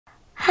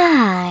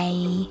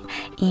Hi!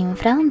 In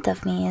front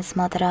of me is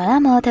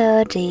Motorola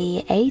Moto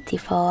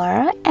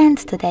G84 and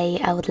today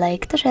I would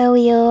like to show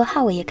you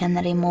how you can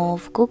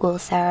remove Google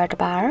search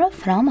bar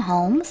from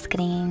home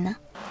screen.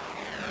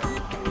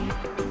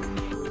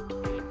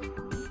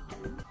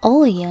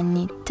 All you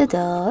need to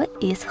do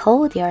is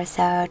hold your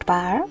search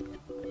bar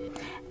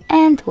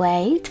and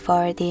wait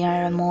for the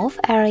remove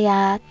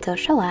area to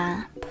show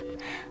up.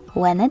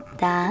 When it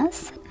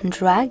does,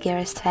 drag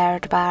your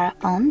search bar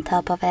on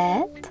top of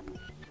it.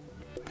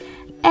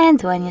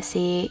 And when you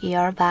see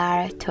your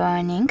bar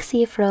turning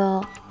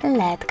see-through,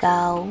 let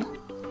go.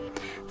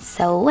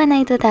 So when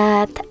I do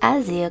that,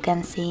 as you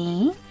can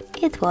see,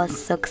 it was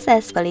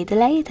successfully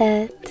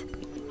deleted.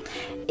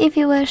 If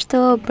you wish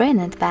to bring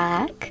it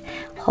back,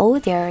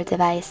 hold your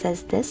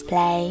device's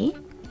display,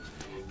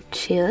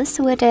 choose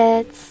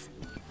widgets,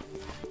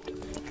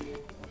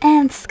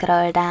 and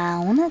scroll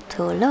down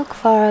to look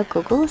for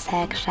Google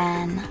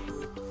section.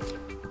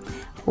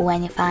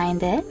 When you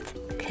find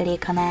it,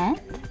 click on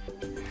it.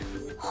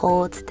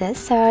 Hold the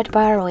search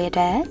bar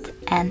widget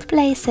and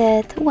place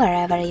it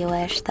wherever you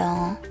wish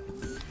to.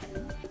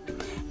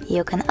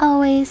 You can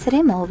always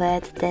remove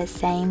it the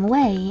same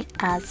way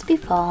as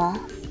before.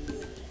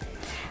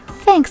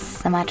 Thanks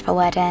so much for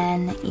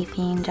watching. If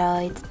you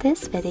enjoyed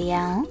this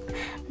video,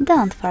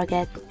 don't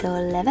forget to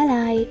leave a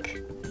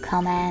like,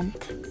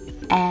 comment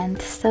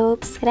and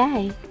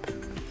subscribe.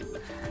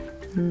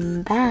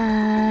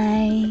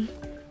 Bye!